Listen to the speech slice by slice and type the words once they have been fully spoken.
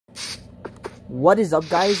What is up,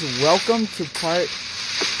 guys? Welcome to part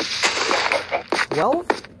 12?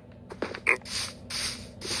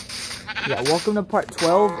 Yeah, welcome to part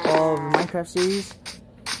 12 of the Minecraft series.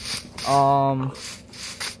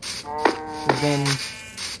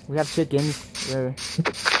 We have chickens. We're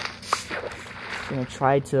gonna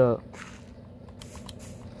try to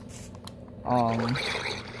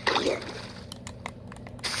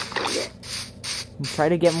try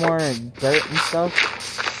to get more dirt and stuff.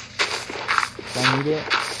 I need it.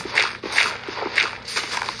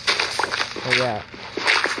 So yeah.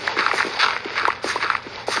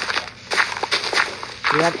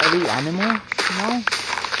 We have every animal now,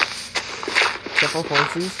 except for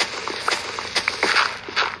horses.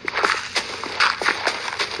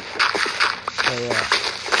 So yeah.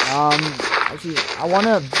 Actually, I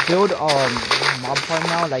wanna build mob farm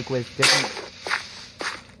now, like with different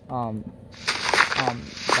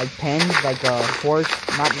like pens, like a horse,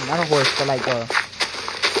 not a horse, but like a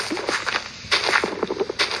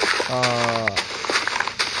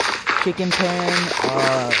chicken pen,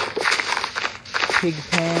 pig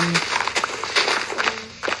pen,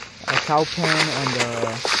 a cow pen, and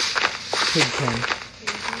a pig pen.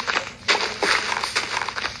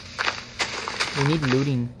 We need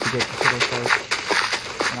looting to get the turtles first.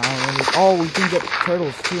 And I don't really. Oh, we can get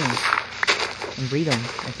turtles too and breed them.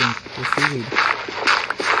 I think with seaweed.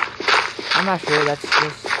 I'm not sure. That's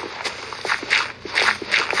just.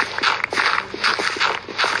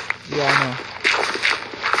 Yeah, I know.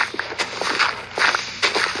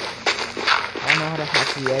 I don't know how to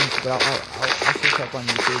hatch the eggs, but I'll search up on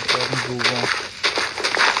YouTube or Google.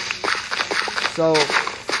 So,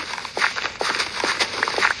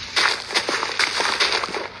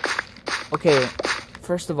 okay,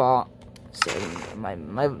 first of all, setting my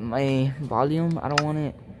volume. I don't want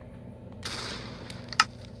it.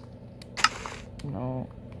 No.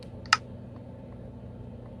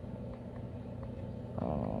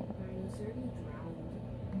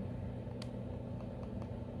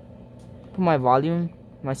 Put my volume,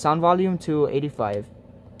 my sound volume to 85.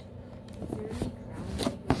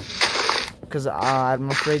 Because I'm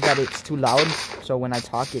afraid that it's too loud, so when I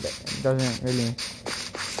talk it doesn't really.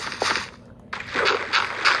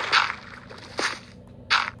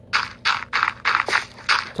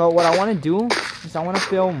 So what I want to do is I want to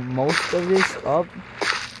fill most of this up.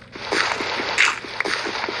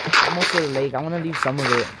 Most of the lake. I want to leave some of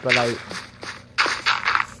it, but like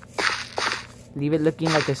leave it looking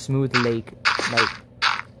like a smooth lake, like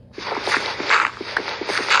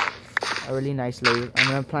a really nice lake. I'm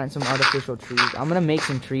gonna plant some artificial trees. I'm gonna make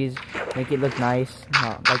some trees, make it look nice,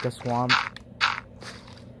 not like a swamp.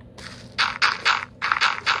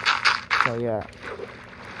 So yeah.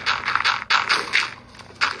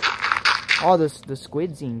 Oh, the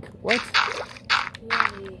squid's ink. What? Yeah,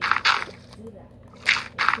 they do that.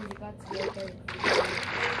 Because it got together.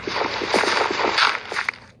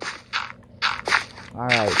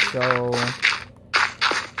 Alright, so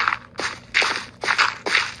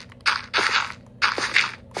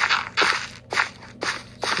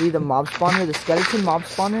see the mob spawner, the skeleton mob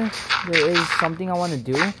spawner, there is something I want to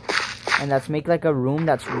do, and that's make like a room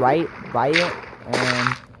that's right by it,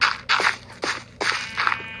 and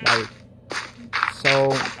like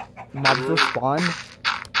so mobs will spawn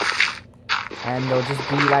and they'll just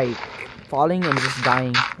be like falling and just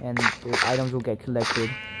dying, and the items will get collected.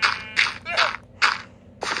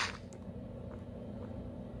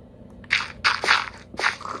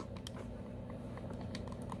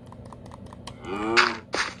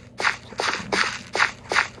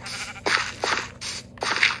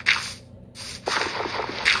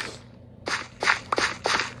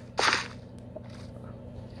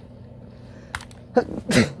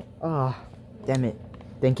 Oh, damn it.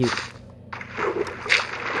 Thank you.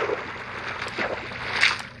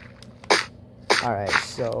 Alright,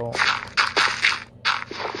 so.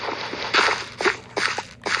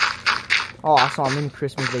 Oh, also, I'm in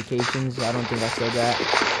Christmas vacations. I don't think I said that.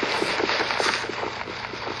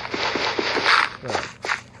 Right.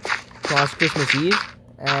 So, it's Christmas Eve,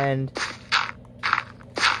 and.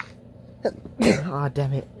 Oh,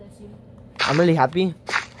 damn it. I'm really happy.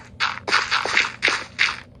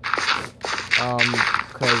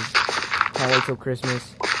 Cause can't wait till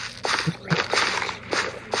Christmas.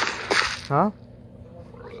 Huh?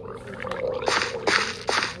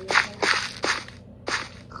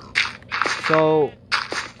 So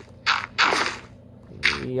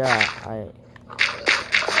yeah,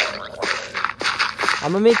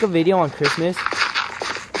 I'm gonna make a video on Christmas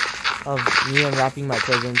of me unwrapping my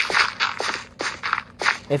presents.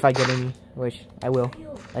 If I get any, which I will,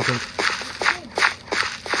 I think.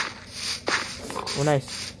 Oh,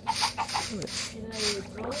 nice. Should I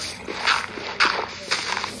throw it?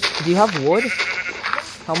 Do you have wood?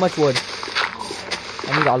 How much wood?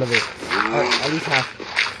 I need all of it. Or at least half.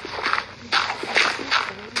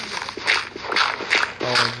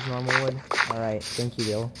 Oh, just normal wood? Alright, thank you,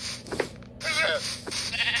 Bill.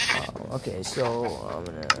 Okay, so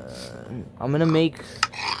I'm gonna make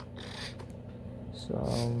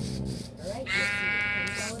some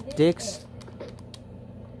sticks.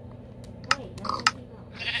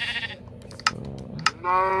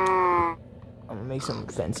 I'm gonna make some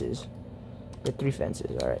fences. Get 3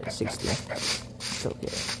 fences. Alright, 60. It's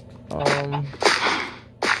okay. I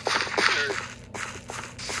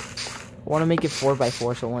want to make it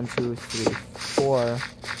 4x4, so 1, 2, 3, 4.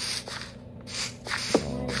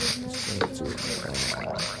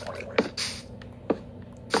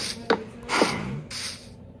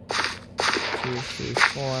 2, 3,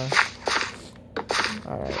 4.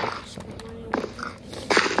 Alright, so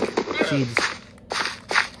seeds.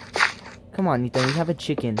 Come on, Ethan, we have a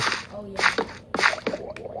chicken. Oh, yeah.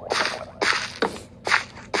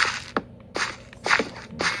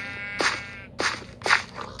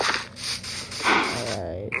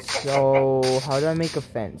 Alright, so how do I make a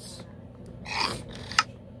fence?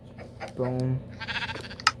 Boom.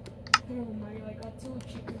 Mario, I got 2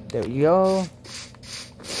 chickens. There we go.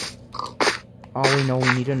 Oh, we know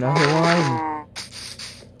we need another one.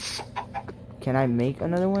 Can I make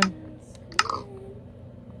another one?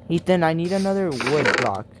 Ethan, I need another wood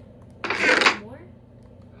block. More?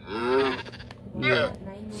 Yeah.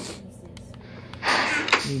 9 more pieces.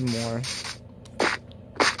 Need more.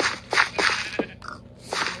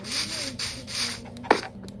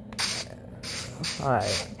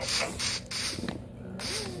 Alright.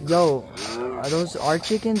 Yo, are those our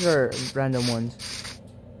chickens or random ones?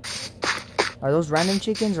 Are those random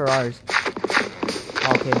chickens or ours?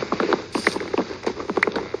 Okay.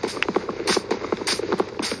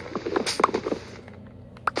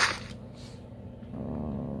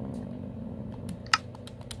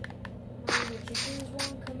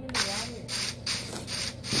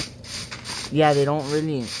 Yeah, they don't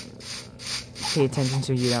really pay attention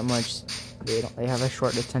to you that much. They have a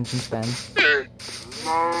short attention span.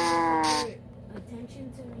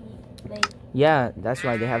 Attention to me, like. Yeah, that's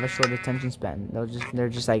why they have a short attention span. They're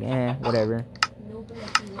just like, whatever. No, but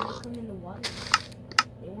like they want to come in the water.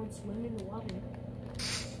 They want to swim in the water.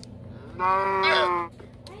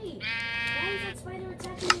 Hey, why is that spider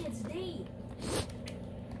attacking me? It's day.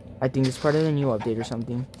 I think it's part of the new update or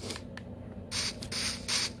something.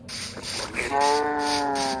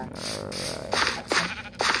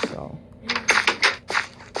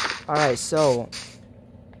 Alright, so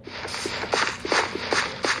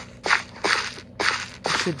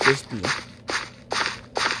what should this be?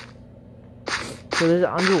 So there's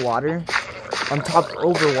underwater, on top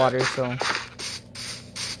over water, so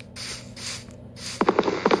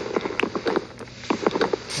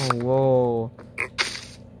oh, whoa.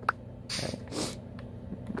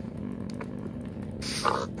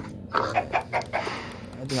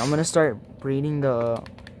 I think I'm gonna start breeding the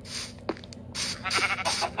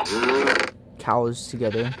cows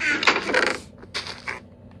together.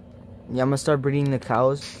 Yeah, I'm gonna start breeding the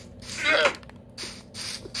cows.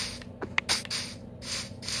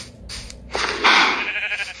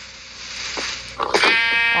 Oh,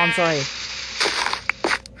 I'm sorry.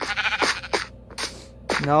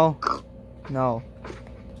 No. No.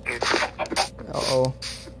 Uh-oh.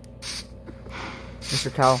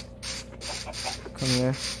 Mr. Cow. Come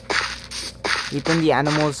here. Ethan, the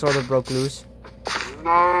animals sort of broke loose.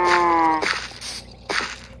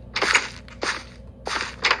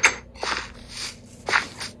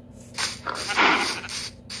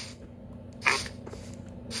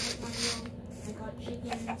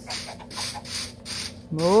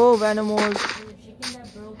 Move, animals. The chicken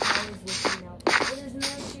that broke out is whipping out. Oh, there's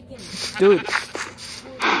more chicken. Dude.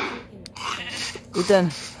 Oh, Ethan.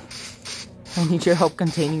 I need your help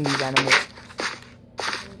containing these animals.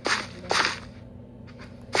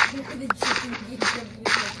 the chicken gets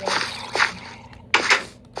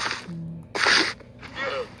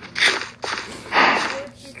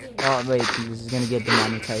Oh, wait. This is gonna get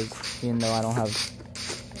demonetized. Even though I don't have...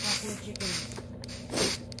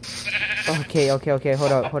 Okay.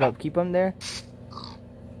 Hold up. Keep them there.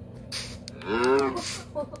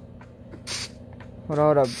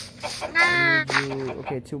 Hold up. I need you.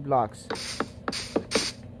 Okay, 2 blocks.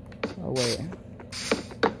 Oh, wait.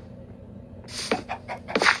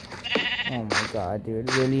 Oh my god,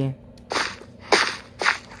 dude. Really?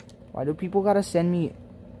 Why do people gotta send me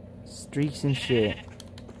streaks and shit?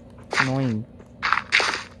 It's annoying.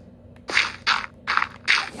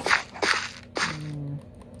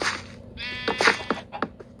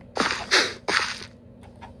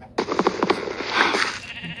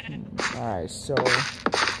 Alright, so 2,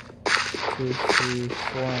 3,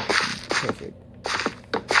 4. Perfect.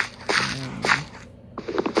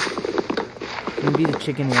 Gonna be the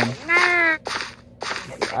chicken one.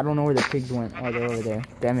 I don't know where the pigs went. Oh, they're over there.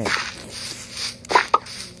 Damn it.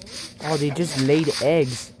 Oh, they just laid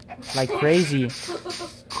eggs like crazy.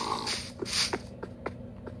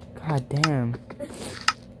 God damn.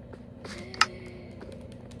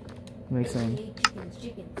 Makes sense.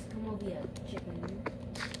 Chickens. Come over here, chicken.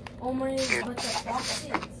 Oh my god, but the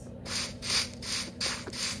boxes.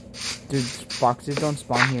 Dude, boxes don't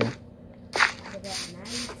spawn here. But at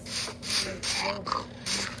night,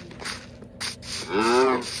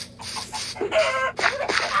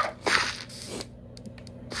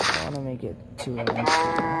 I want to make it 2 of them.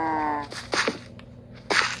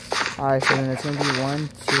 Alright, so then it's going to be 1,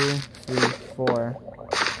 2, 3, 4,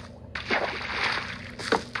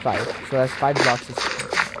 5. So that's 5 blocks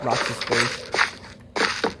of space.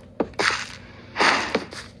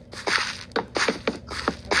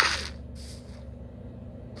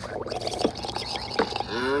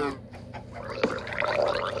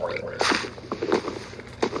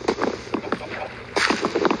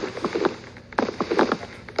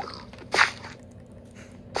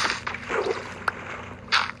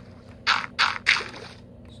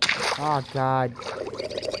 Oh god.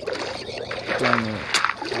 Damn it.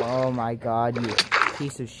 Oh my god, you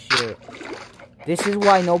piece of shit. This is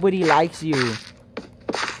why nobody likes you.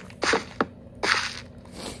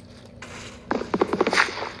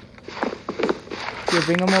 Here,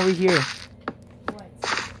 bring them over here. what?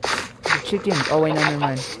 The chickens. Oh wait, no, never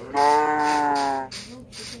mind. There's no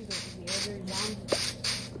chickens over here. They're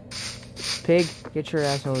zombies. Pig, get your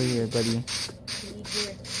ass over here, buddy. Can eat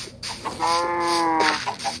here.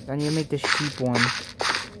 I need to make the sheep one.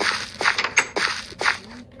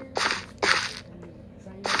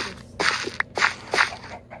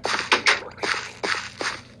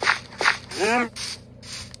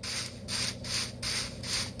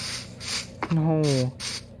 No.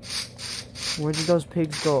 Where did those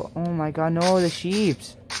pigs go? Oh my god, no, the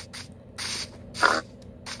sheeps.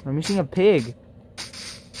 We're missing a pig.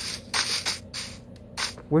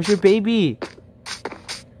 Where's your baby?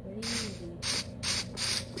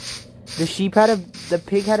 The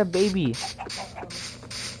pig had a baby.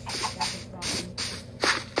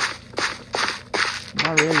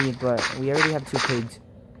 Not really, but we already have 2 pigs.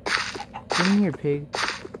 Come here, pig.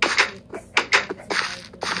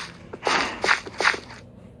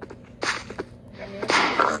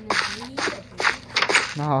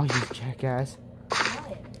 No, you jackass.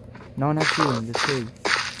 No, not you, the pig.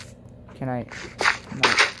 Can I?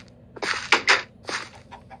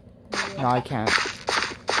 No. No, I can't.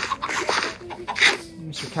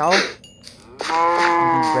 Mr. Cow?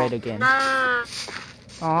 I'll be bread again.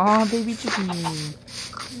 Aw, baby chicken.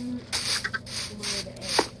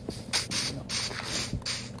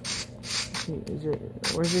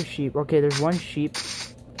 Where's your sheep? Okay, there's 1 sheep.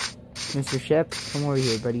 Mr. Shep, come over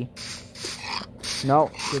here, buddy.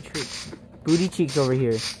 No, get your booty cheeks over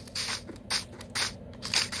here.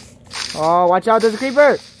 Oh, watch out, there's a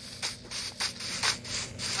creeper!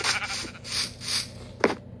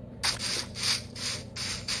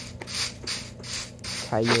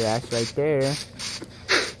 Tie your ass right there.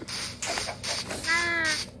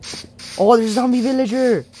 Oh, there's a zombie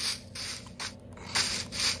villager!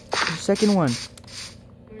 The second one.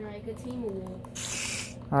 Like a team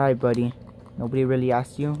wolf. Alright, buddy. Nobody really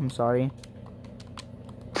asked you. I'm sorry.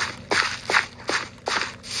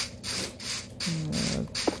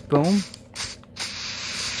 Boom.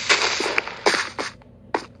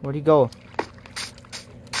 Where'd he go?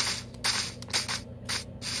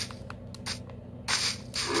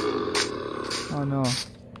 Oh no.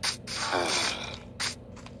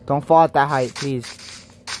 Don't fall at that height, please.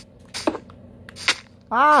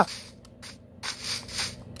 Ah!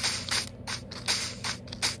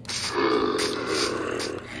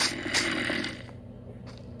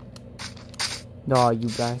 Oh, you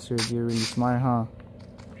bastard. You're really smart, huh?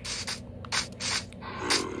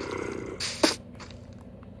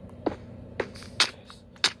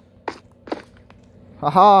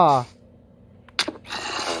 Haha!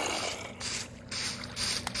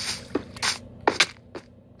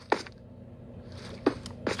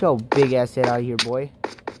 Get your big ass head out of here, boy.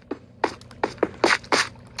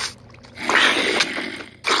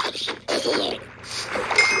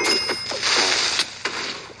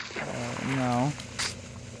 No.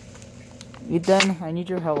 Ethan, I need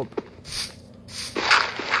your help.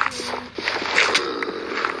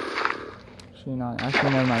 Actually not. Actually,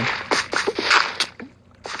 never mind.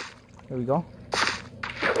 There we go.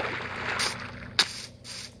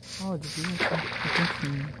 Oh, did you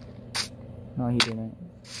No, he didn't.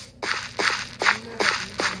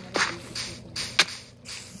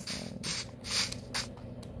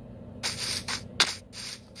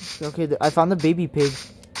 Okay, I found the baby pig.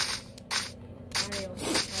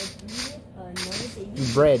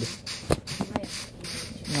 Bread.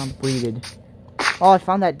 Not breeded. Oh, I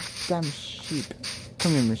found that damn sheep.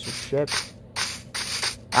 Come here, Mr. Sheep.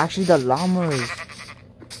 Actually, the llamas.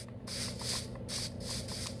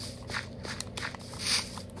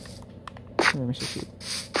 Come here, Mr. Sheep.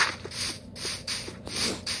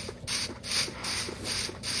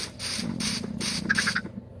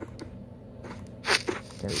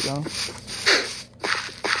 There we go.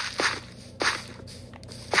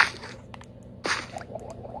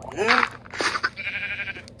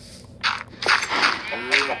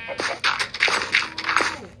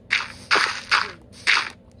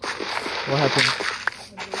 What happened?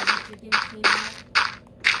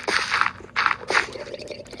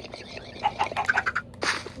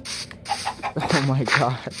 Oh my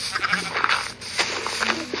god.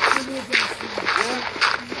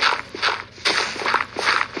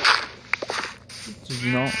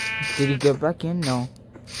 Did he get back in? No.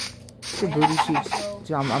 It's a booty sheep.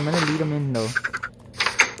 Dude, I'm gonna lead him in though.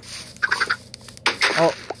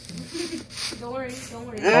 Oh. Don't worry, don't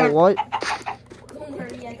worry. Oh, what? Don't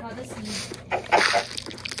worry, I got a seed.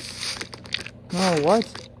 No, what?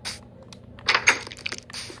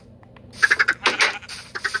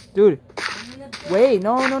 Dude. Wait,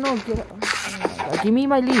 no. Get up. Give me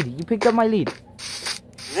my lead. You picked up my lead.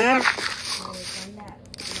 Yeah,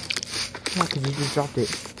 because you just dropped it.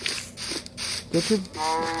 Get your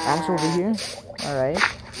ass over here. Alright.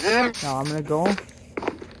 Now I'm gonna go.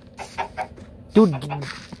 Dude,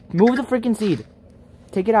 move the freaking seed.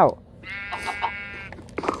 Take it out.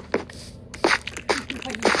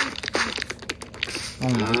 Oh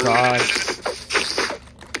my god.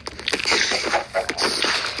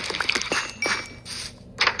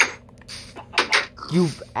 You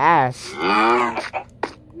ass.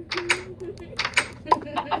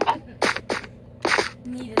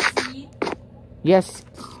 Need a seed? Yes.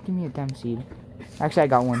 Give me a damn seed. Actually, I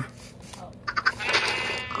got one.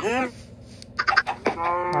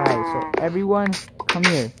 Alright, so everyone, come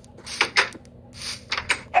here.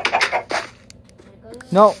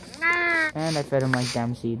 No. And I fed him my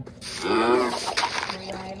damn seed.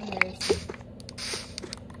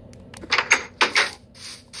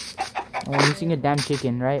 Oh, I'm missing a damn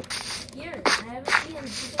chicken, right? Here, I have a seed and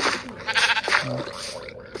chicken with me.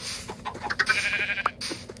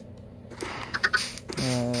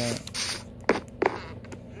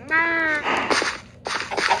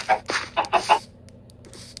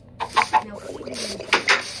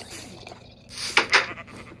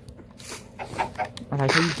 I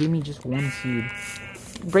like how you gave me just one seed.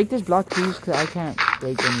 Break this block, please, because I can't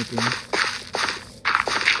break anything.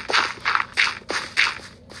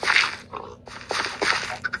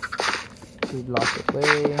 Dude, lost it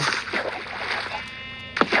way.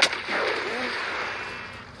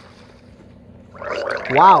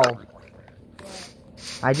 Wow.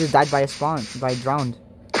 I just died by a spawn, by drowned.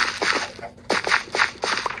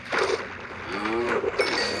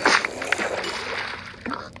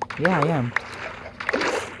 Yeah, I am.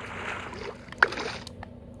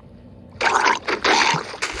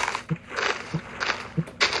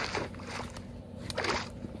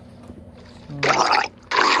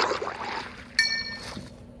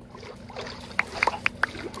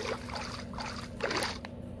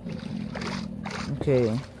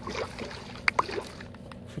 Okay.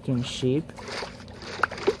 Freaking sheep.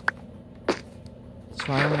 That's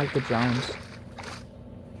why I don't like the drowns.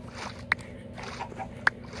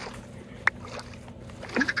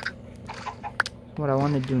 What I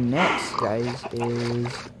want to do next, guys, is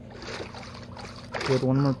get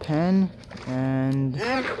one more pen and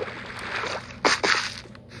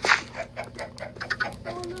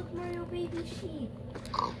Oh, look, Mario, baby sheep.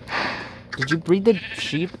 Did you breed the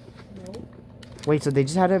sheep? No. Wait, so they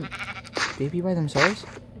just had a baby by themselves?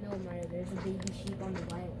 No, Mario, there's a baby sheep on the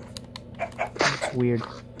wild. That's weird.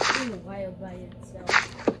 In the wild by itself.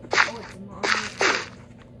 Oh, it's mom.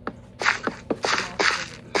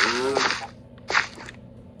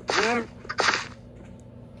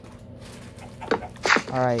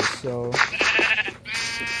 Alright, so you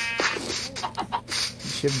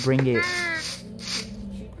should bring it.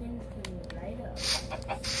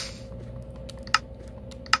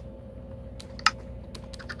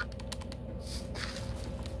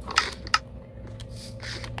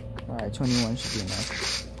 Alright, 21 should be enough.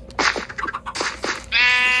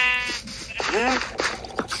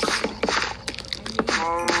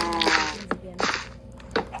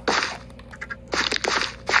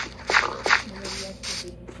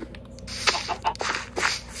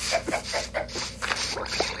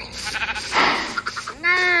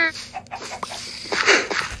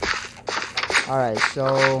 Alright,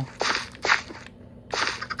 so...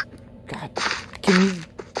 God, can you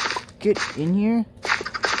get in here?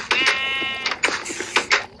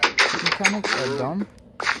 Mechanics are dumb.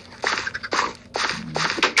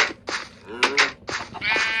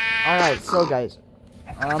 Alright, so guys,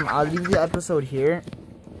 I'll leave the episode here.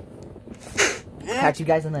 Catch you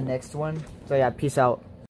guys in the next one. So yeah, peace out.